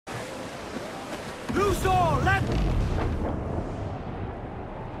Loose all! Let...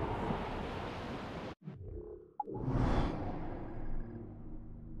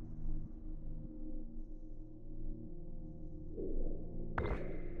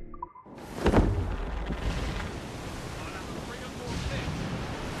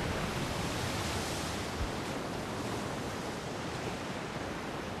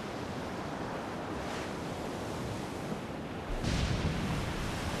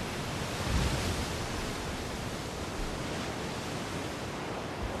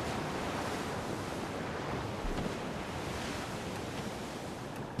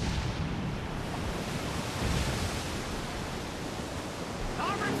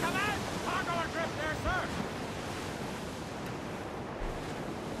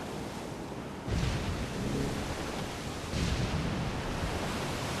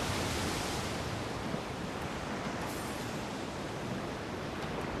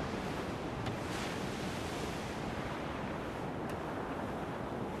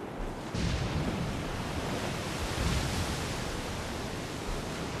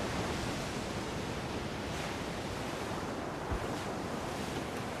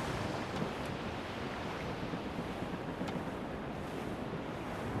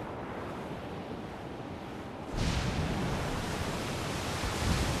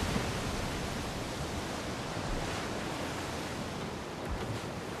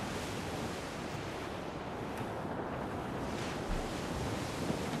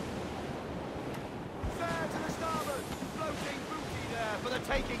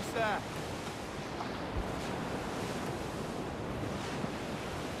 Taking, sir.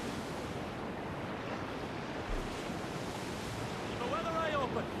 Keep the weather eye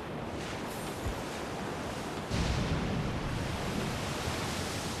open.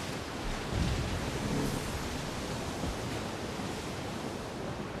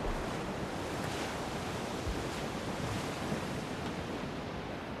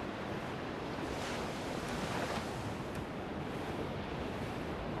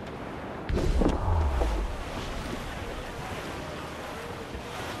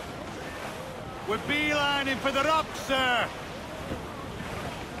 We're beelining for the rocks, sir!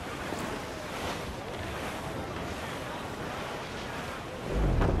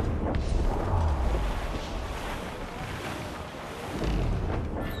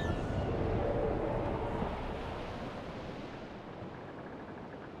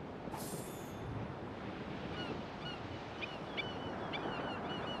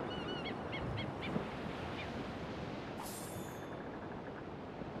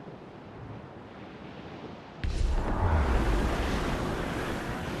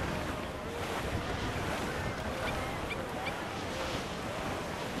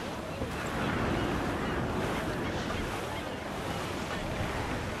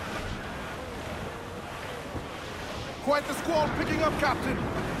 Quite the squall picking up, Captain.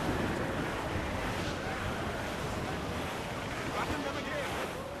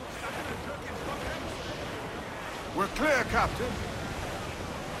 We're clear, Captain.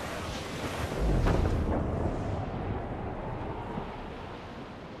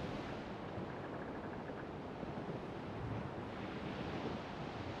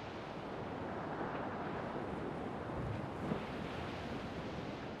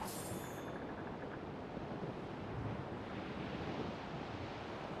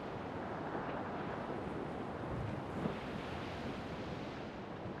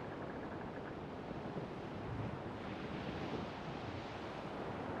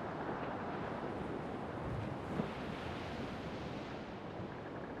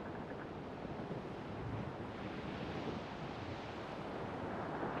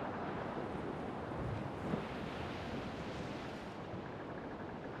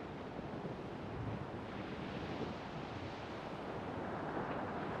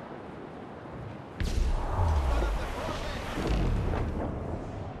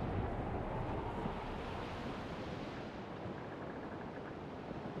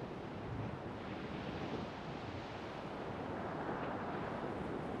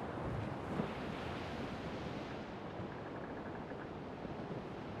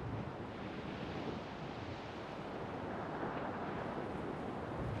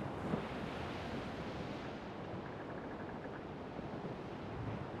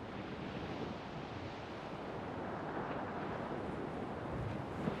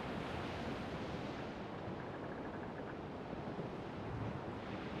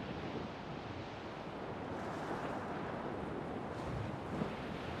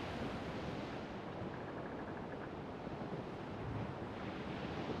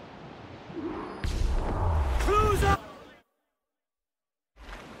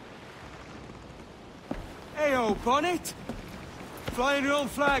 Heyo, Bonnet! Flying your own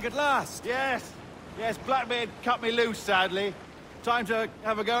flag at last. Yes. Yes, Blackbeard cut me loose, sadly. Time to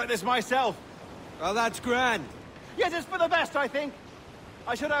have a go at this myself. Well, that's grand. Yes, it's for the best, I think.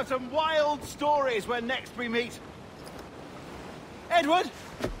 I should have some wild stories when next we meet. Edward!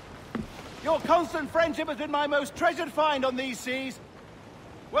 Your constant friendship has been my most treasured find on these seas.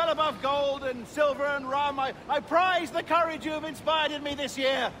 Well above gold and silver and rum, I prize the courage you have inspired in me this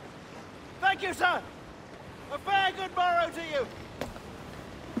year. Thank you, sir. A fair good morrow to you.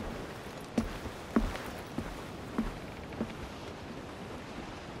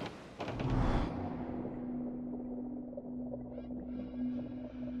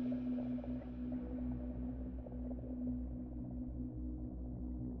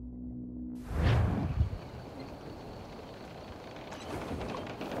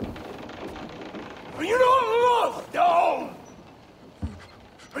 Are you not loved, no?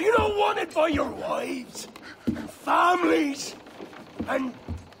 Are you not wanted by your wives, and families, and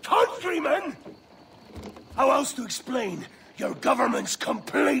countrymen? How else to explain your government's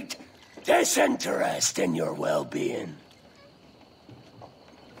complete disinterest in your well-being?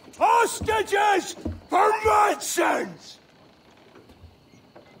 Hostages for medicines!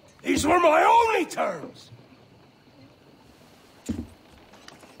 These were my only terms.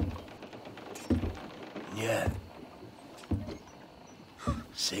 Yeah.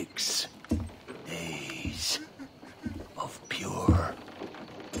 6 days of pure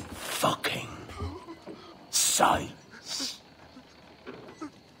fucking silence.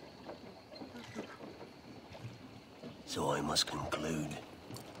 So I must conclude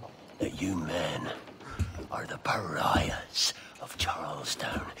that you men are the pariahs of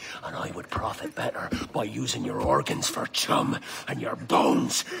Charlestown, and I would profit better by using your organs for chum and your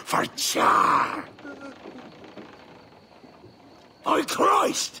bones for char. By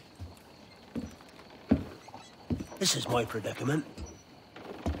Christ! This is my predicament.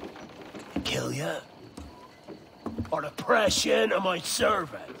 Kill ya, or to press you into my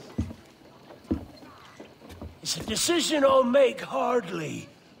service. It's a decision I'll make hardly,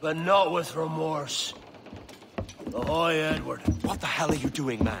 but not with remorse. Ahoy, Edward. What the hell are you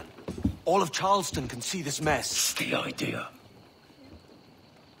doing, man? All of Charleston can see this mess. It's the idea.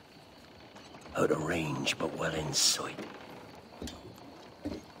 Out of range, but well in sight.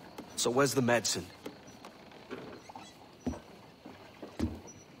 So where's the medicine?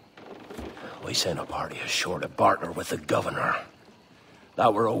 We sent a party ashore to partner with the governor.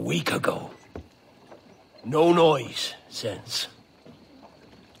 That were a week ago. No noise since.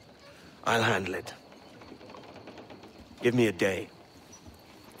 I'll handle it. Give me a day.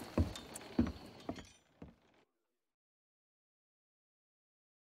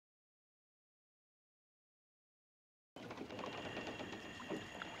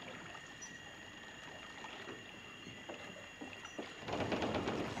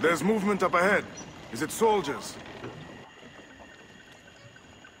 There's movement up ahead. Is it soldiers?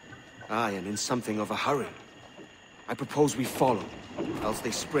 Aye, and in something of a hurry. I propose we follow, else they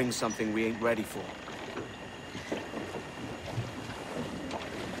spring something we ain't ready for.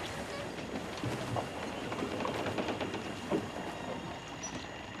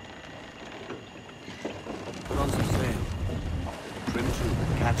 Put on some sail. Trim to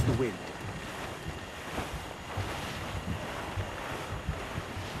and catch the wind.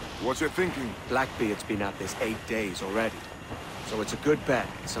 What's your thinking? Blackbeard's been at this 8 days already. So it's a good bet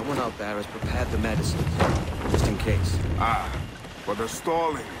someone out there has prepared the medicines, just in case. Ah, but they're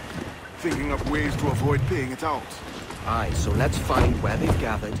stalling. Thinking up ways to avoid paying it out. Aye, so let's find where they've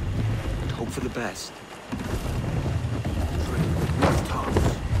gathered and hope for the best.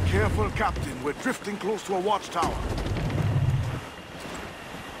 Rooftops. Careful, Captain. We're drifting close to a watchtower.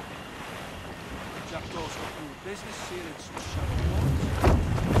 Jackdaws got good business sealing some shallow waters.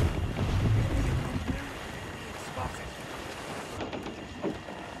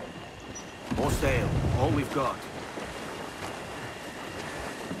 More sail, all we've got.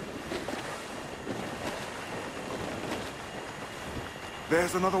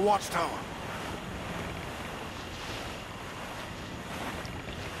 There's another watchtower.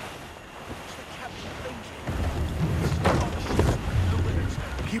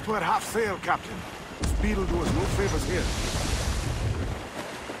 Keep her at half sail, Captain. Speed will do us no favors here.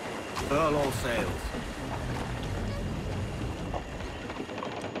 Furl all sails.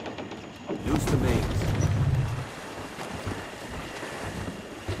 Loose the mains.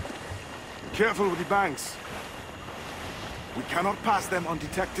 Careful with the banks. We cannot pass them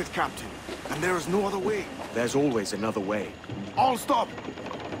undetected, Captain. And there is no other way. There's always another way. All stop!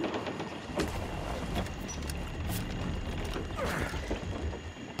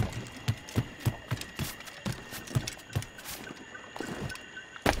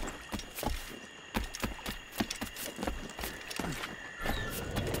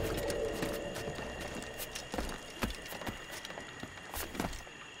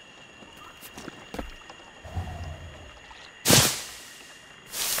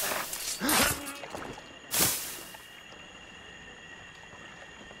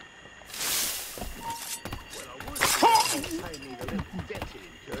 debts he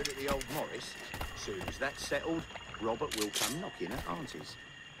incurred at the old Morris. Soon as that's settled, Robert will come knocking at Auntie's.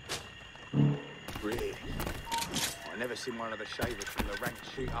 Really? I never seen one of the shavers from the ranks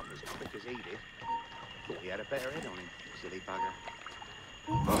shoot up as quick as he did. Thought he had a better head on him, silly bugger.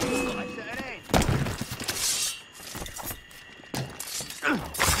 Oh, that's at an end.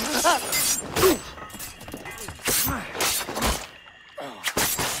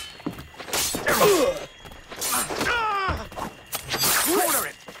 Corner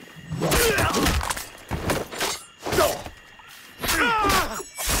him!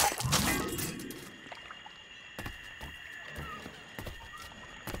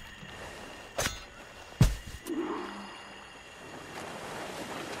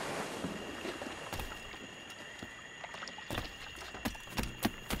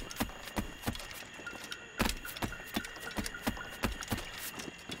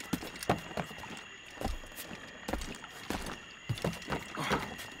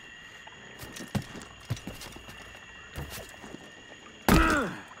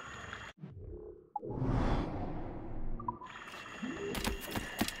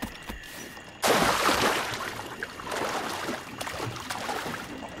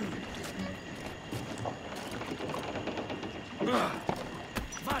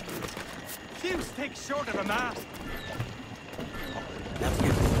 Few sticks short of a mast. That's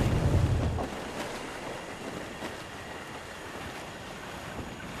good.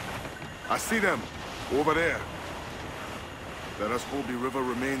 I see them. Over there. Let us hope the river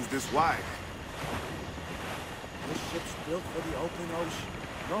remains this wide. This ship's built for the open ocean,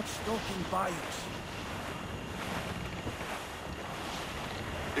 not stuck in bayous.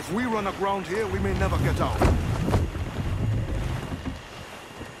 If we run aground here, we may never get out.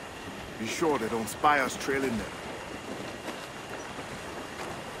 Be sure they don't spy us trailing them.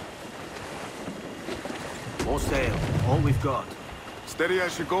 More sail. All we've got. Steady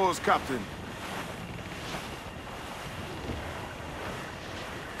as she goes, Captain.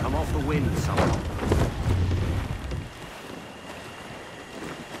 Come off the wind, someone.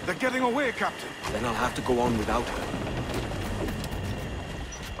 They're getting away, Captain. Then I'll have to go on without her.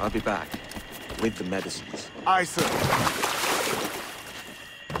 I'll be back. With the medicines. Aye, sir.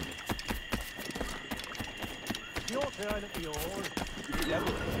 Your turn at the oars.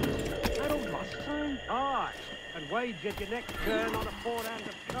 That old last time? Aye. And wage at your next turn on a forehand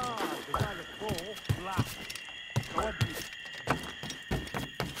of cards, as I recall. Last.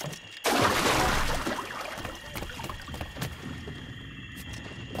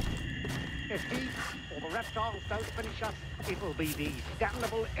 If he or the reptiles don't finish us, it'll be these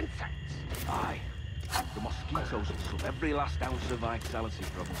damnable insects. Aye. The mosquitoes will suck every last ounce of vitality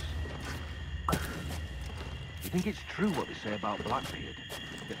from us. You think it's true what they say about Blackbeard?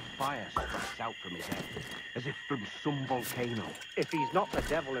 That fire sprats out from his head, as if from some volcano. If he's not the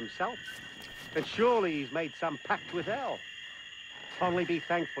devil himself, then surely he's made some pact with hell. Only be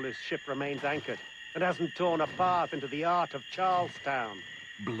thankful his ship remains anchored and hasn't torn a path into the heart of Charlestown.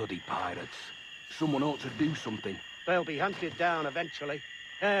 Bloody pirates. Someone ought to do something. They'll be hunted down eventually.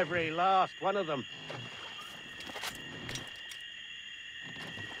 Every last one of them.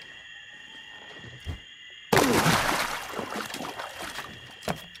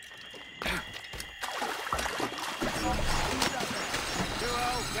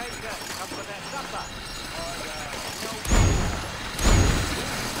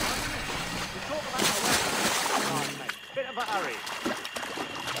 Bit of a hurry.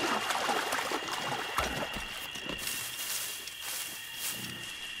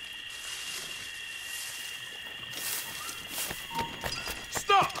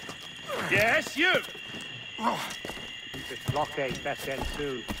 Stop! Yes, you! This blockade best end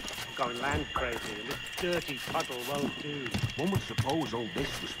soon. I'm going land crazy, and this dirty puddle won't do. One would suppose all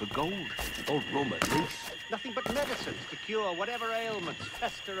this was for gold. Or rum at least. Nothing but medicines to cure whatever ailments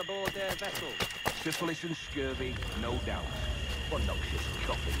fester aboard their vessels. Syphilis and scurvy, no doubt. What noxious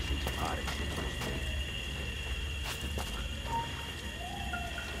coffins these pirate ships must be.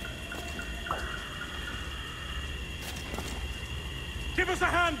 Give us a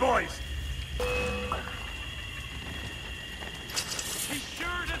hand, boys! Be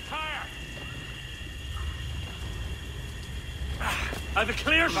sure to tire! I've a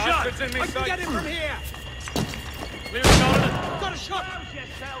clear shot! I can get him from here! Clear shot! Got a shot! Rouse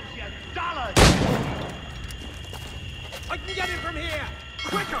yourselves, you dollars! I can get him from here!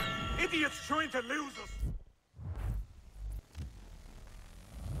 Quicker! Idiots trying to lose us!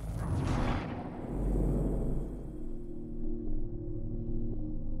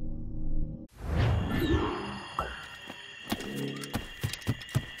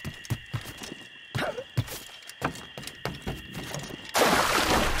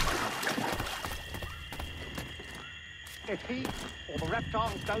 If he or the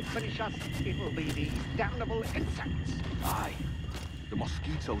reptiles don't finish us, it will be these damnable insects. Aye. The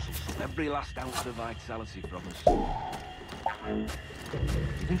mosquitoes will suck every last ounce of vitality from us. Do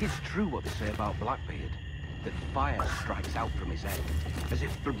you think it's true what they say about Blackbeard? That fire strikes out from his head, as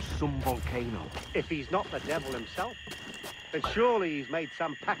if from some volcano? If he's not the devil himself, then surely he's made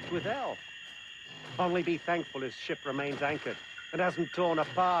some pact with hell. Only be thankful his ship remains anchored and hasn't torn a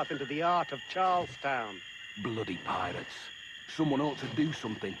path into the heart of Charlestown. Bloody pirates. Someone ought to do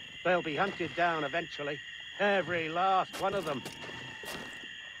something. They'll be hunted down eventually. Every last one of them.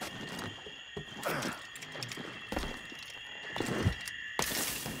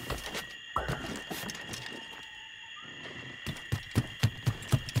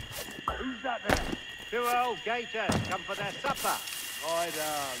 Who's that there? Two old gators come for their supper. Right,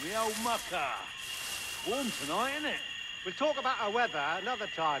 me old mucker. Warm tonight, isn't it? We'll talk about our weather another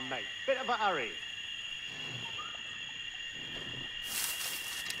time, mate. Bit of a hurry.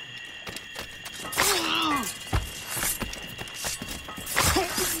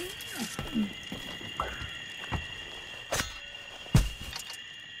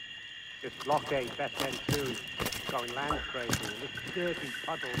 This blockade best end too. Going land crazy. This dirty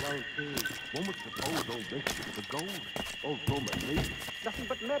puddle won't do. One would suppose all this is the gold. All rum and leaf. Nothing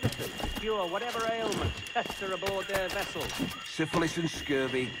but medicine to cure whatever ailments fester aboard their vessels. Syphilis and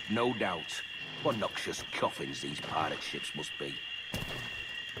scurvy, no doubt. What noxious coffins these pirate ships must be.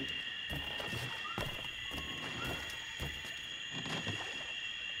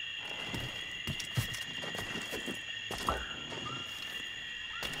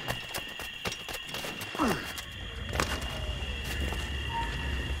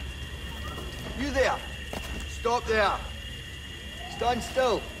 You there! Stop there! Stand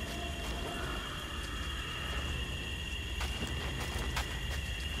still!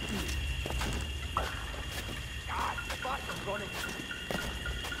 God, the bats are running!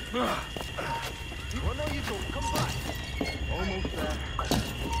 Oh no, you don't. Come back! Almost there.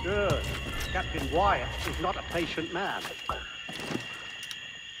 Good. Captain Wyatt is not a patient man.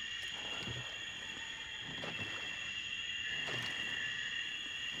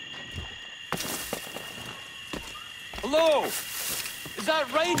 Hello! Is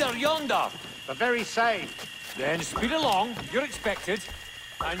that Ryder yonder? The very same. Then speed along, you're expected.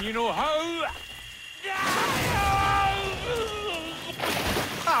 And you know how...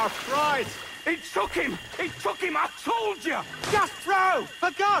 Oh, Christ! He took him! He took him, I told you! Just row!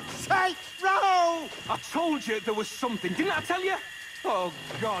 For God's sake, row! I told you there was something, didn't I tell you? Oh,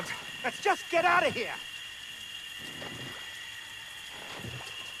 God. Let's just get out of here!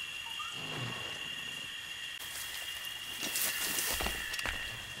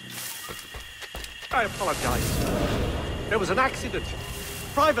 I apologize. There was an accident.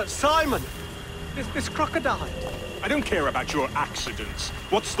 Private Simon! This crocodile. I don't care about your accidents.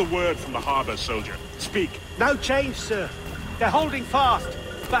 What's the word from the harbor, soldier? Speak. No change, sir. They're holding fast,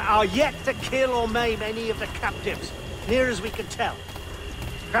 but are yet to kill or maim any of the captives, near as we can tell.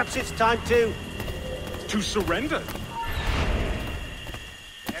 Perhaps it's time to... To surrender?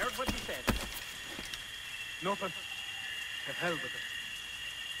 Heard what he said. Nothing. To hell with it.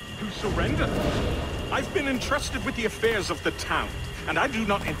 To surrender? I've been entrusted with the affairs of the town, and I do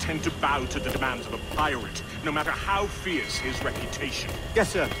not intend to bow to the demands of a pirate, no matter how fierce his reputation. Yes,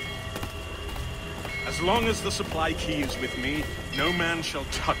 sir. As long as the supply key is with me, no man shall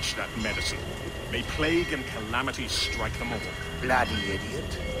touch that medicine. May plague and calamity strike them all. Bloody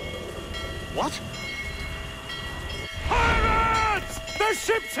idiot. What? Pirates! The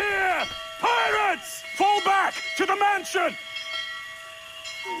ship's here! Pirates! Fall back! To the mansion!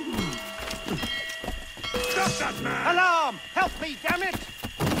 Stop that man! Alarm! Help me, damn it!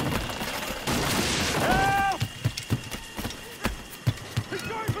 Help! He's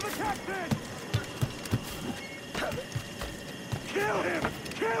going for the captain! Kill him!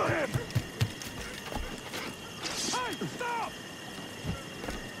 Kill him! Hey, stop!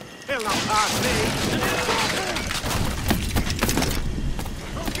 He'll not hurt me!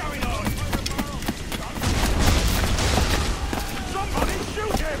 What's going on? Somebody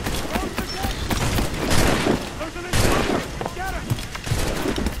shoot him! There's an intruder! Get him!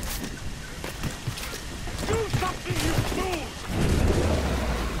 Do something, you fools!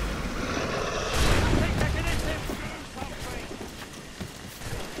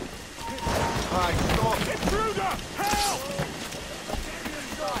 Right, stop! Intruder! Help!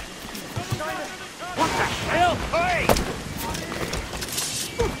 What the hell? Hey!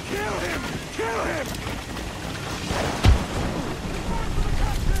 Kill him! Kill him!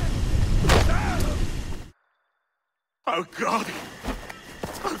 Oh, God!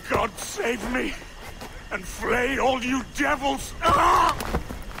 Oh, God, save me! and flay all you devils! Ah!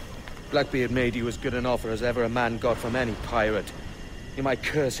 Blackbeard made you as good an offer as ever a man got from any pirate. You might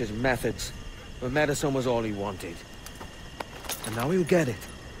curse his methods, but medicine was all he wanted. And now he'll get it.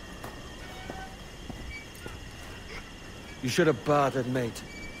 You should have bartered, mate.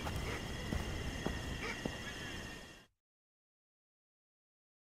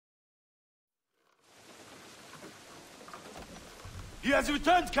 He has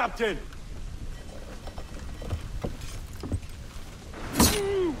returned, Captain!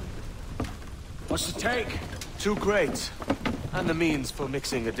 What's the take? 2 crates, and the means for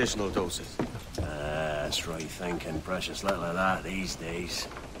mixing additional doses. That's right thinking. Precious little of that these days.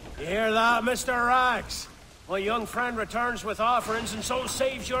 You hear that, Mr. Rags? My young friend returns with offerings and so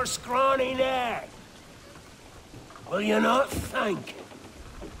saves your scrawny neck. Will you not thank?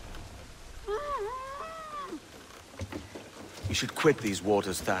 You should quit these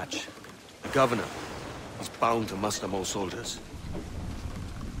waters, Thatch. The governor, he's bound to muster more soldiers.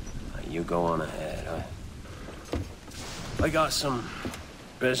 You go on ahead, I got some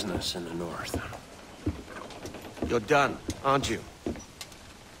business in the north. You're done, aren't you?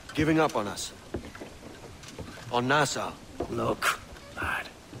 Giving up on us. On Nassau. Look, lad.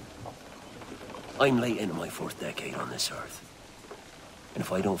 I'm late into my 4th decade on this earth. And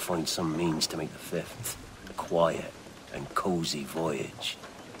if I don't find some means to make the 5th a quiet and cozy voyage,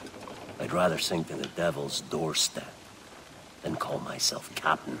 I'd rather sink to the devil's doorstep than call myself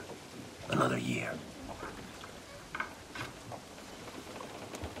captain another year.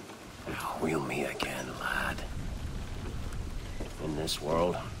 We'll meet again, lad. In this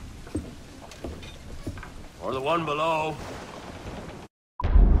world. Or the one below.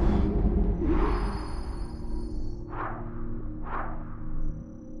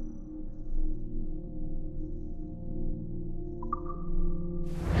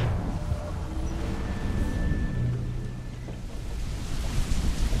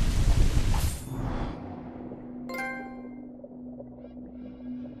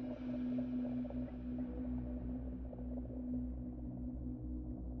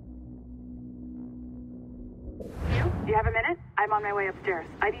 Do you have a minute? I'm on my way upstairs.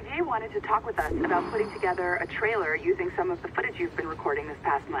 IDJ wanted to talk with us about putting together a trailer using some of the footage you've been recording this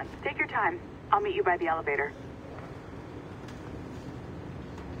past month. Take your time. I'll meet you by the elevator.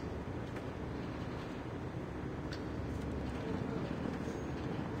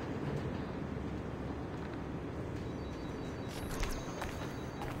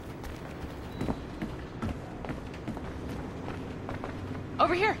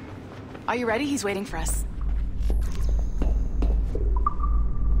 Over here. Are you ready? He's waiting for us.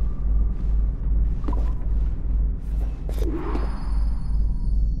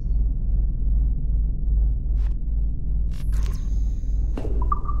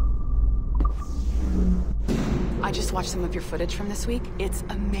 I just watched some of your footage from this week. It's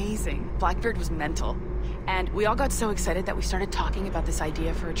amazing. Blackbeard was mental. And we all got so excited that we started talking about this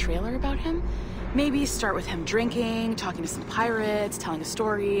idea for a trailer about him. Maybe start with him drinking, talking to some pirates, telling a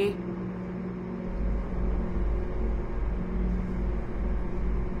story.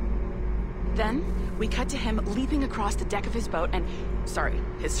 Then, we cut to him leaping across the deck of his boat and... Sorry,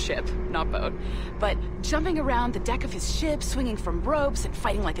 his ship, not boat. But jumping around the deck of his ship, swinging from ropes, and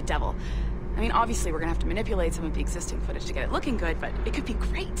fighting like a devil. I mean, obviously, we're gonna have to manipulate some of the existing footage to get it looking good, but it could be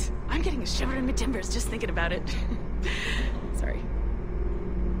great. I'm getting a shiver in my timbers just thinking about it. Sorry.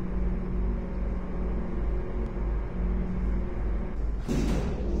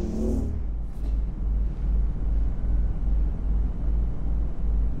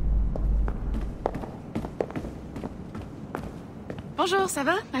 Bonjour, ça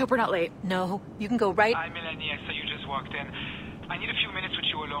va? I hope we're not late. No, you can go right... Hi, Melanie. I saw you just walked in. I need a few minutes with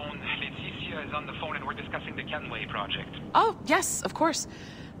you alone. Laetitia is on the phone and we're discussing the Kenway project. Oh, yes, of course.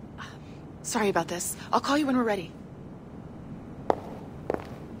 Sorry about this. I'll call you when we're ready.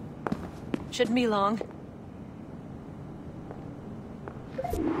 Shouldn't be long.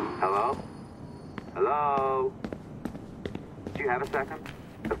 Hello? Hello? Do you have a second?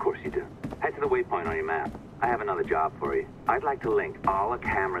 Of course you do. Head to the waypoint on your map. I have another job for you. I'd like to link all the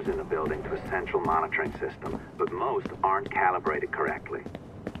cameras in the building to a central monitoring system, but most aren't calibrated correctly.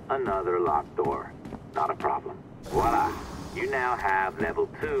 Another locked door. Not a problem. Voila! You now have level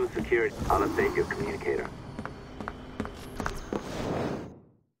 2 security. I'll update your communicator.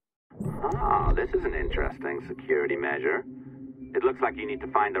 Ah, this is an interesting security measure. It looks like you need to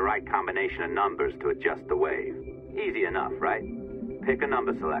find the right combination of numbers to adjust the wave. Easy enough, right? Pick a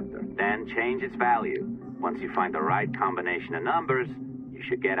number selector, then change its value. Once you find the right combination of numbers, you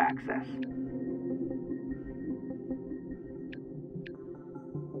should get access.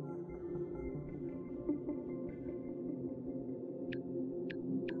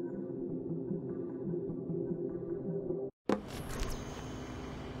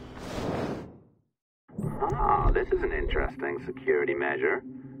 interesting security measure.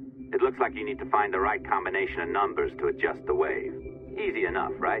 It looks like you need to find the right combination of numbers to adjust the wave. Easy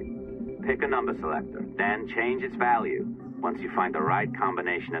enough, right? Pick a number selector, then change its value. Once you find the right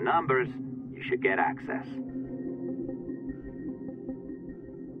combination of numbers, you should get access.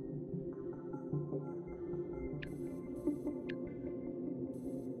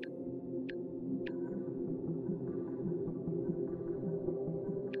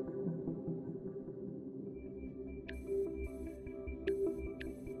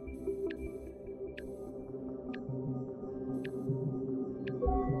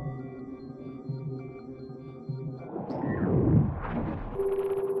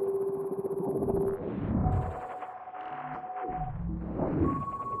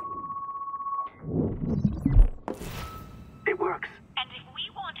 It works. And if we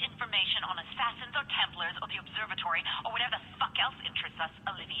want information on assassins or Templars or the observatory or whatever the fuck else interests us,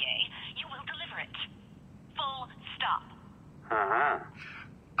 Olivier, you will deliver it. Full stop. Uh-huh.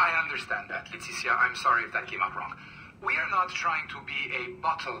 I understand that, Leticia. I'm sorry if that came up wrong. We are not trying to be a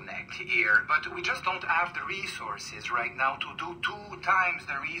bottleneck here, but we just don't have the resources right now to do 2 times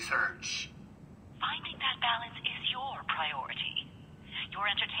the research. Finding that balance is your priority. Your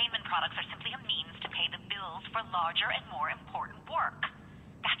entertainment products are simply a means to pay the bills for larger and more important work.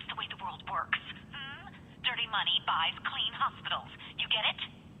 That's the way the world works. Dirty money buys clean hospitals. You get it?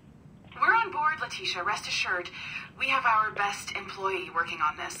 We're on board, Letitia, rest assured. We have our best employee working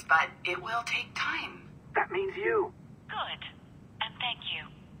on this, but it will take time. That means you. Good. And thank you.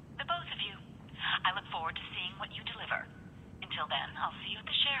 The both of you. I look forward to seeing what you deliver. Until then, I'll see you at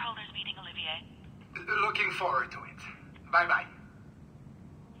the shareholders meeting, Olivier. Looking forward to it. Bye-bye.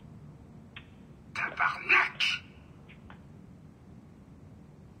 Tabarnak!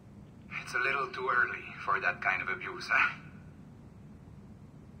 It's a little too early for that kind of abuse, huh?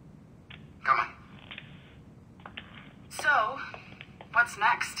 Come on. So, what's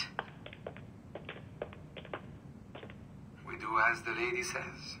next? We do as the lady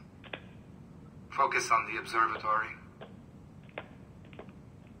says. Focus on the observatory.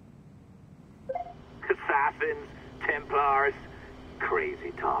 Assassins, Templars,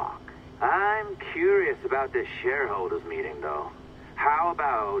 crazy talk. I'm curious about this shareholders meeting, though. How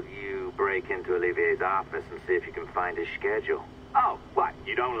about you break into Olivier's office and see if you can find his schedule? Oh, what?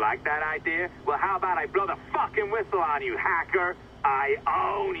 You don't like that idea? Well, how about I blow the fucking whistle on you, hacker? I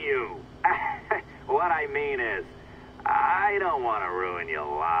own you. What I mean is, I don't want to ruin your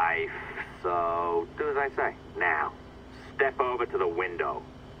life. So, do as I say. Now, step over to the window.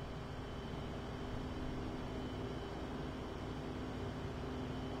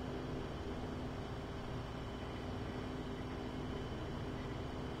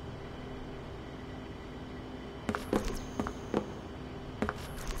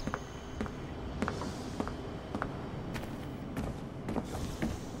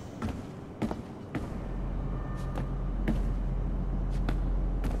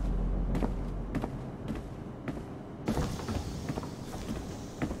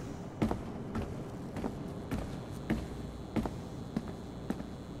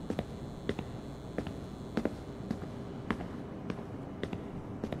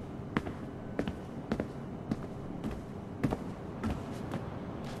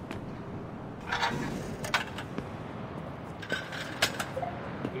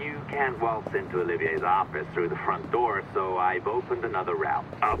 Can't waltz into Olivier's office through the front door, so I've opened another route.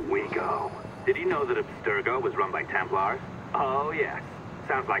 Up we go. Did you know that Abstergo was run by Templars? Oh, yes.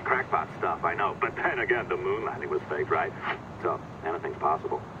 Sounds like crackpot stuff, I know. But then again, the moon landing was fake, right? So, anything's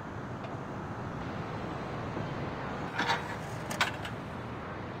possible.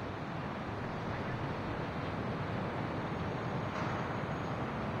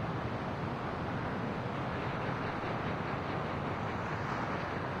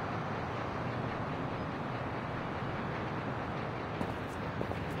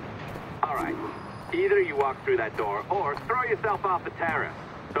 Either you walk through that door, or throw yourself off the terrace.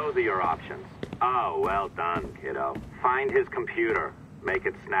 Those are your options. Oh, well done, kiddo. Find his computer. Make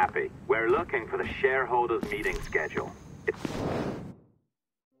it snappy. We're looking for the shareholders' meeting schedule.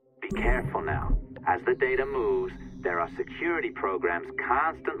 Be careful now. As the data moves, there are security programs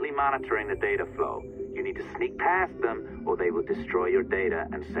constantly monitoring the data flow. You need to sneak past them, or they will destroy your data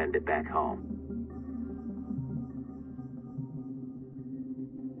and send it back home.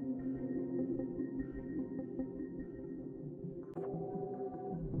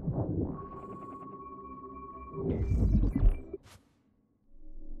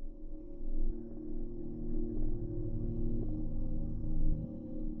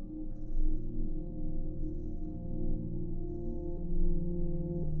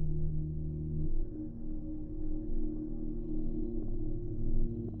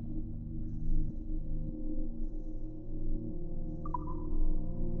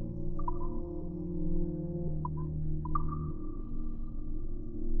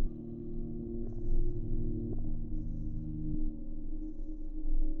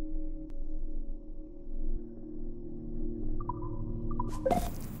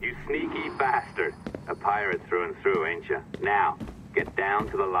 You sneaky bastard. A pirate through and through, ain't you? Now, get down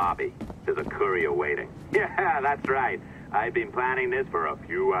to the lobby. There's a courier waiting. Yeah, that's right. I've been planning this for a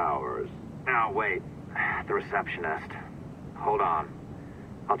few hours. Now, wait. The receptionist. Hold on.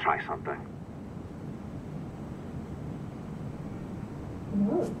 I'll try something.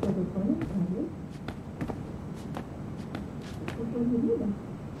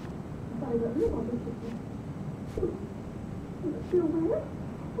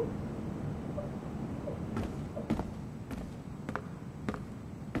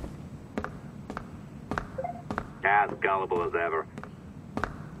 As gullible as ever.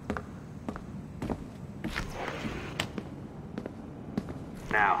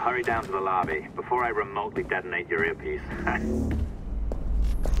 Now, hurry down to the lobby before I remotely detonate your earpiece.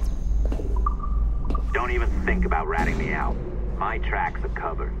 Don't even think about ratting me out. My tracks are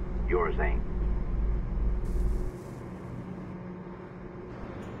covered. Yours ain't.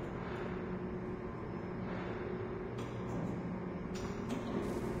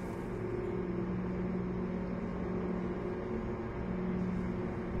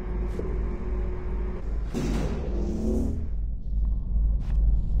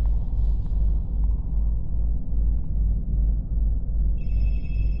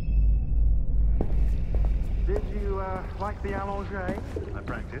 Like the allongé? I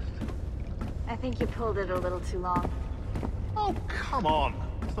practiced. I think you pulled it a little too long. Oh, come on.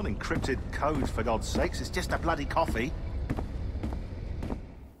 It's not encrypted code, for God's sakes. It's just a bloody coffee.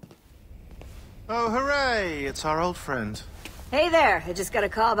 Oh, hooray! It's our old friend. Hey there! I just got a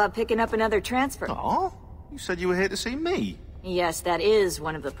call about picking up another transfer. Oh? You said you were here to see me. Yes, that is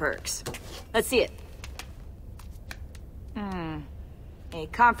one of the perks. Let's see it. A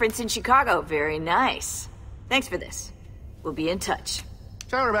conference in Chicago. Very nice. Thanks for this. We'll be in touch.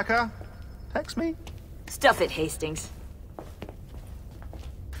 Ciao, Rebecca. Text me. Stuff it, Hastings.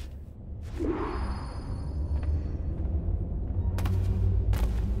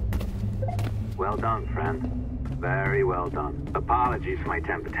 Well done, friend. Very well done. Apologies for my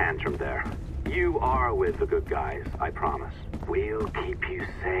temper tantrum there. You are with the good guys, I promise. We'll keep you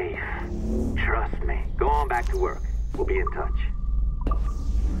safe. Trust me. Go on back to work. We'll be in touch.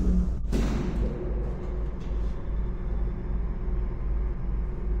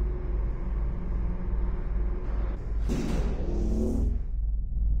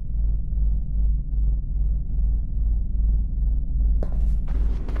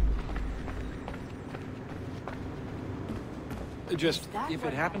 Just, if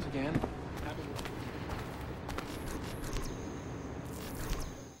it happens again...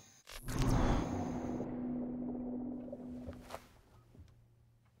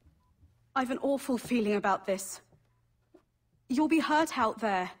 I've an awful feeling about this. You'll be hurt out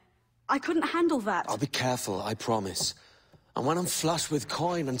there. I couldn't handle that. I'll be careful, I promise. And when I'm flush with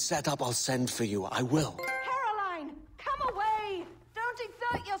coin and set up, I'll send for you. I will. Caroline! Come away! Don't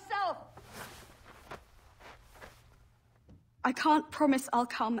exert yourself! I can't promise I'll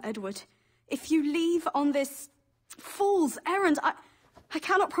come, Edward. If you leave on this fool's errand, I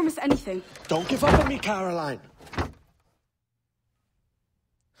cannot promise anything. Don't give up on me, Caroline!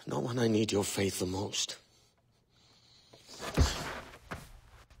 Not when I need your faith the most.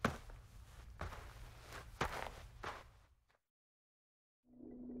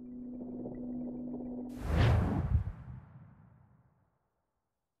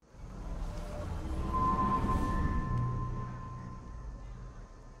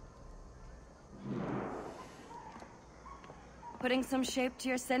 Putting some shape to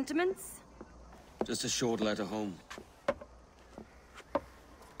your sentiments? Just a short letter home.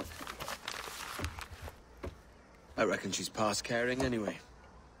 I reckon she's past caring anyway.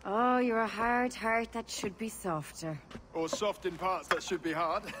 Oh, you're a hard heart that should be softer. Or soft in parts that should be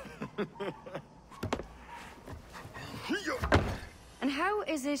hard. And how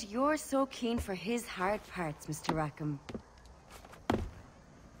is it you're so keen for his hard parts, Mr. Rackham?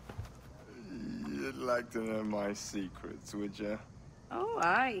 You'd like to know my secrets, would you? Oh,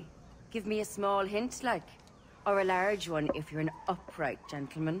 aye. Give me a small hint, like. Or a large one, if you're an upright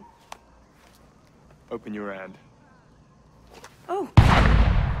gentleman. Open your hand. Oh!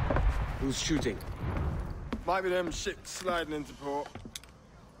 Who's shooting? Might be them ships sliding into port.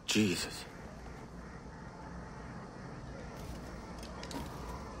 Jesus.